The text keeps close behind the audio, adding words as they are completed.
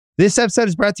This episode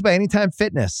is brought to you by Anytime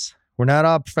Fitness. We're not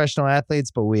all professional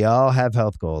athletes, but we all have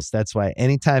health goals. That's why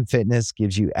Anytime Fitness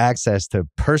gives you access to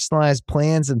personalized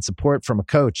plans and support from a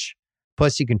coach.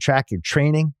 Plus, you can track your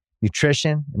training,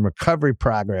 nutrition, and recovery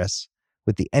progress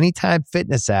with the Anytime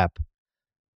Fitness app,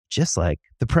 just like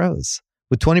the pros.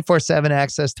 With 24/7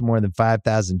 access to more than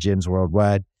 5,000 gyms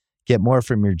worldwide, get more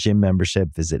from your gym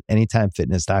membership. Visit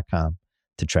anytimefitness.com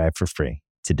to try it for free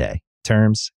today.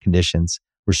 Terms, conditions,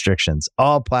 restrictions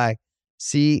all apply.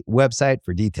 See website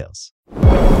for details.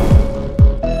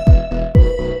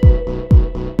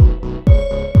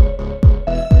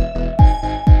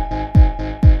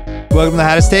 Welcome to The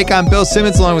Hottest Take. I'm Bill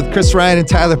Simmons along with Chris Ryan and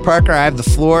Tyler Parker. I have the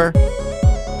floor.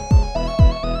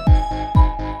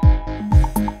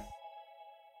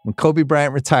 When Kobe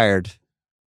Bryant retired,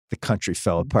 the country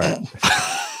fell apart.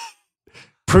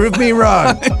 Prove me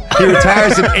wrong. He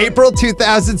retires in April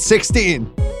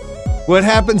 2016. What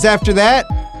happens after that?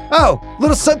 Oh,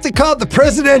 little something called the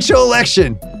presidential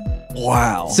election.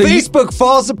 Wow. So Facebook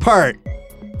falls apart.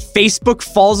 Facebook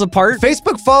falls apart?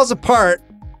 Facebook falls apart,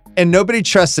 and nobody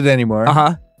trusts it anymore.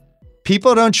 Uh-huh.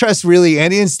 People don't trust really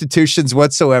any institutions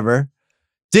whatsoever.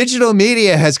 Digital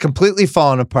media has completely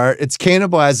fallen apart. It's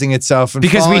cannibalizing itself and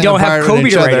because we don't have Kobe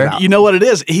to write about. You know what it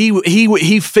is?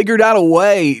 He figured out a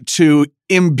way to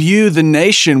imbue the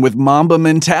nation with Mamba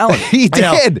mentality. He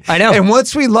did. I know. And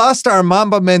once we lost our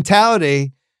Mamba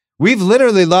mentality, we've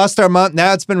literally lost our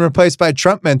now it's been replaced by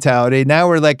Trump mentality. Now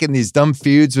we're like in these dumb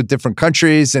feuds with different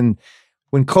countries. And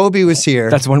when Kobe was here,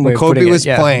 that's one way when Kobe was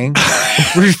it, yeah. playing,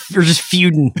 we're just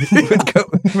feuding.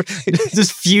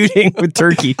 Just feuding with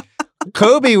Turkey.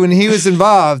 Kobe, when he was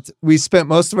involved, we spent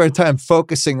most of our time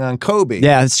focusing on Kobe.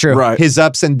 Yeah, that's true. Right. His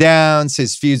ups and downs,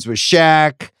 his feuds with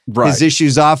Shaq, his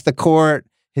issues off the court,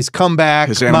 his comeback,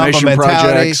 his animation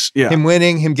projects, him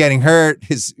winning, him getting hurt,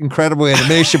 his incredible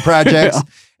animation projects. Yeah.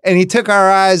 And he took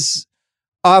our eyes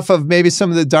off of maybe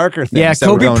some of the darker things. Yeah,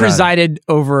 Kobe presided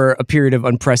over a period of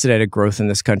unprecedented growth in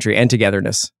this country and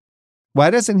togetherness.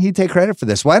 Why doesn't he take credit for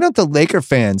this? Why don't the Laker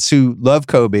fans who love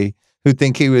Kobe, who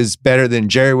think he was better than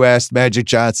Jerry West, Magic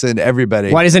Johnson,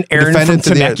 everybody? Why doesn't Aaron from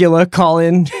Temecula call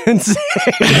in and say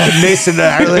Mason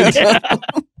Ireland? Yeah.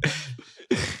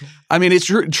 I mean, it's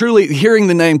truly hearing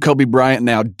the name Kobe Bryant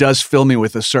now does fill me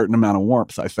with a certain amount of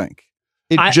warmth, I think.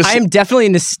 I am definitely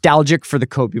nostalgic for the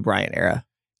Kobe Bryant era.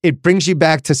 It brings you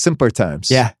back to simpler times.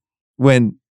 Yeah.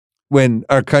 When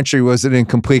our country wasn't in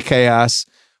complete chaos.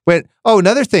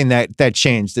 Another thing that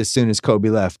changed as soon as Kobe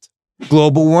left.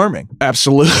 Global warming.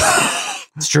 Absolutely.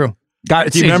 It's true. Do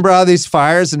you remember all these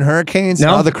fires and hurricanes and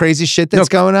all the crazy shit that's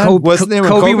going on?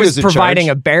 Kobe was providing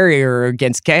a barrier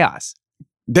against chaos.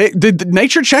 The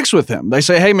nature checks with him. They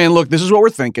say, hey, man, look, this is what we're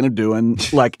thinking of doing.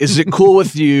 Like, is it cool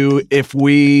with you if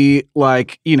we,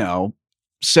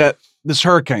 set this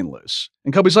hurricane loose?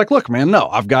 And Kobe's like, look, man, no,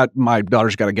 my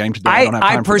daughter's got a game today. I don't have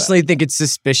time I personally think it's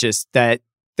suspicious that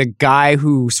the guy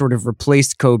who sort of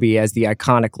replaced Kobe as the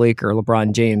iconic Laker,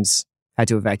 LeBron James, had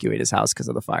to evacuate his house because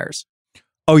of the fires.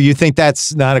 Oh, you think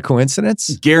that's not a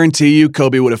coincidence? Guarantee you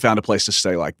Kobe would have found a place to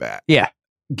stay like that. Yeah.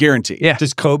 Guarantee. Yeah.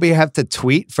 Does Kobe have to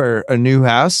tweet for a new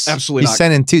house? Absolutely not. He's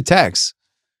sending 2 texts.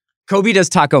 Kobe does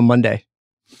Taco Monday.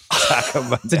 Taco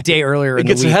Monday. It's a day earlier in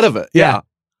the week. It gets ahead of it. Yeah.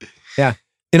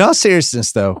 In all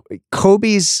seriousness, though,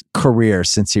 Kobe's career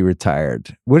since he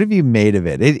retired, what have you made of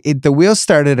it? The wheels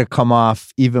started to come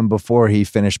off even before he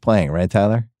finished playing, right,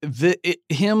 Tyler?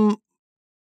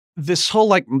 This whole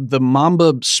the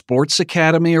Mamba Sports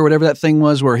Academy or whatever that thing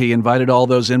was, where he invited all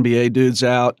those NBA dudes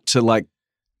out to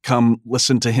come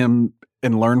listen to him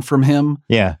and learn from him.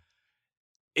 Yeah.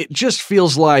 It just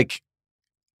feels like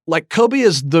Kobe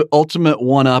is the ultimate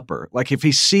one-upper. Like if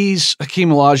he sees Hakeem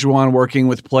Olajuwon working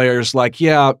with players,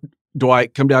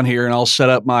 Dwight, come down here and I'll set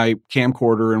up my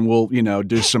camcorder and we'll,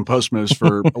 do some post moves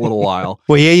for a little while.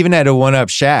 Well, he even had a one-up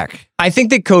Shaq. I think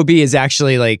that Kobe is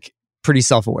actually pretty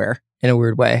self-aware in a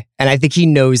weird way. And I think he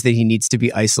knows that he needs to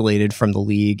be isolated from the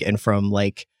league and from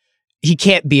he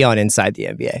can't be on Inside the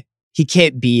NBA. He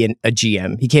can't be a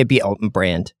GM. He can't be Elton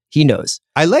Brand. He knows.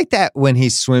 I like that when he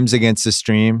swims against the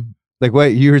stream. Like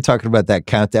what you were talking about, that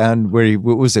countdown where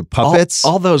what was it, puppets?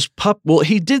 All those Well,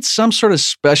 he did some sort of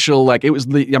special, it was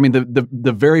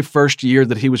the very first year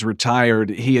that he was retired,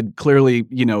 he had clearly,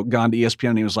 gone to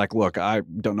ESPN and he was like, look, I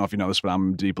don't know if you know this, but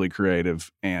I'm deeply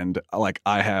creative and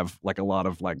I have a lot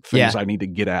of things I need to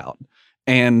get out.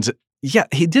 And yeah,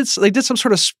 they did some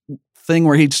sort of thing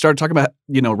where he started talking about,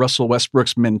 Russell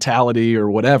Westbrook's mentality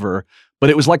or whatever, but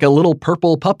it was like a little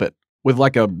purple puppet with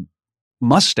a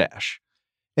mustache.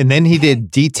 And then he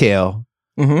did Detail,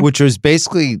 which was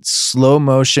basically slow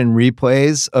motion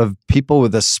replays of people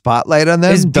with a spotlight on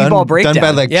them, His b-ball breakdown. done by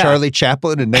like Yeah. Charlie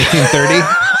Chaplin in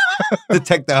 1930. The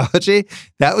technology.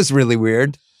 That was really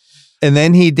weird. And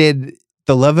then he did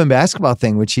the Love and Basketball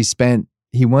thing, which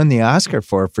he won the Oscar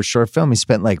for short film. He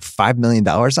spent like $5 million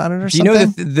on it or something. Do you know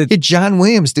the He had John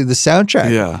Williams do the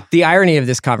soundtrack. Yeah. the irony of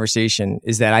this conversation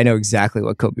is that I know exactly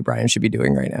what Kobe Bryant should be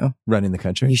doing right now. Running the He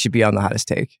country. should be on the Hottest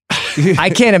Take. I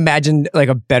can't imagine like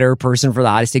a better person for the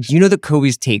Hottest Takes. You know that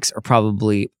Kobe's takes are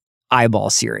probably eyeball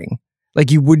searing.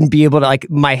 Like you wouldn't be able to, like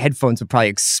my headphones would probably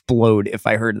explode if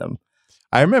I heard them.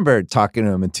 I remember talking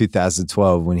to him in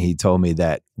 2012 when he told me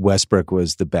that Westbrook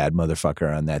was the bad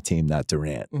motherfucker on that team, not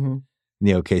Durant.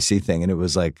 The OKC thing. And it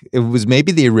was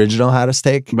maybe the original Hottest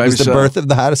Take. It was the birth of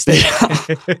the Hottest Take.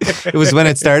 It was when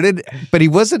it started, but he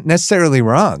wasn't necessarily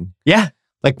wrong. Yeah.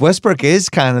 Like Westbrook is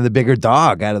kind of the bigger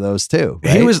dog out of those two.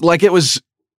 Right? He was like, it was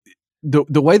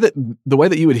the way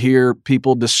that you would hear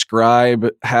people describe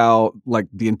how like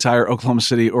the entire Oklahoma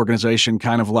City organization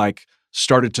kind of like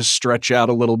started to stretch out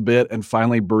a little bit and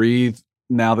finally breathe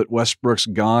now that Westbrook's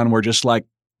gone. We're just like,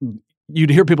 you'd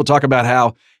hear people talk about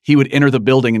how he would enter the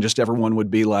building and just everyone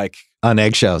would be like on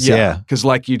eggshells. Yeah. Because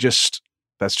like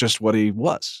that's just what he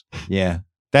was. Yeah.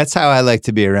 That's how I like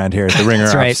to be around here at the Ringer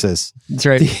That's right. offices. That's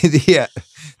right.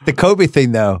 The Kobe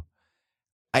thing though,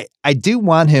 I do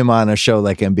want him on a show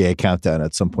like NBA Countdown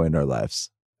at some point in our lives.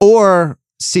 Or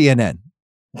CNN.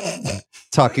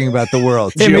 Talking about the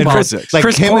world. Him and Chris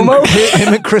Cuomo?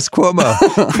 Him and Chris Cuomo.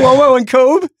 Cuomo and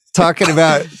Kobe? talking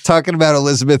about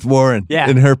Elizabeth Warren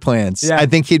and her plans. Yeah. I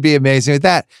think he'd be amazing with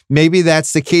that. Maybe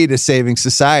that's the key to saving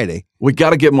society. We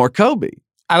got to get more Kobe.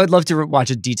 I would love to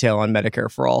watch a detail on Medicare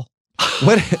for All.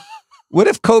 What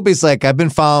if Kobe's like, I've been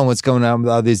following what's going on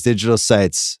with all these digital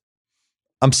sites.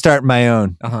 I'm starting my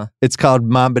own. It's called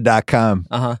Mamba.com.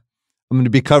 I'm going to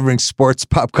be covering sports,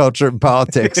 pop culture, and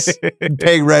politics, and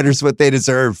paying writers what they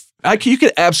deserve. You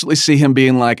could absolutely see him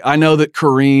being like, I know that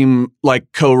Kareem like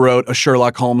co-wrote a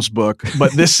Sherlock Holmes book,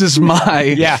 but this is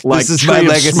my this is my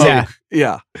legacy.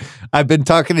 Yeah. I've been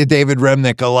talking to David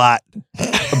Remnick a lot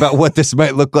about what this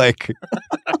might look like.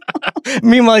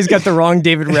 Meanwhile, he's got the wrong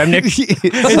David Remnick.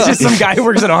 It's just some guy who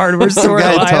works at a hardware store in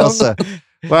guy in Ohio. Tulsa.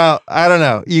 Well, I don't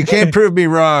know. You can't prove me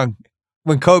wrong.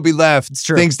 When Kobe left,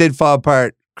 things did fall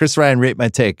apart. Chris Ryan, rate my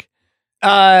take.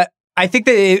 I think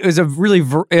that it was it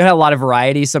had a lot of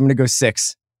variety, so I'm going to go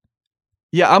 6.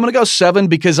 Yeah, I'm going to go 7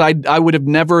 because I would have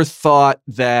never thought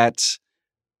that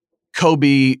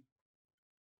Kobe.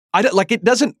 It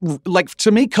doesn't like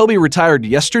to me. Kobe retired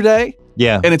yesterday.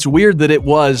 Yeah, and it's weird that it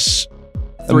was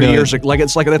 3 years ago. Like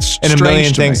it's like that's and strange a million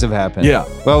to things me. have happened. Yeah.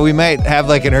 Well, we might have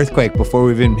like an earthquake before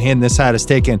we've even hand this Hottest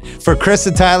Take in. For Chris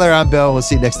and Tyler, I'm Bill. We'll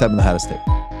see you next time in the Hottest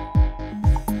Take.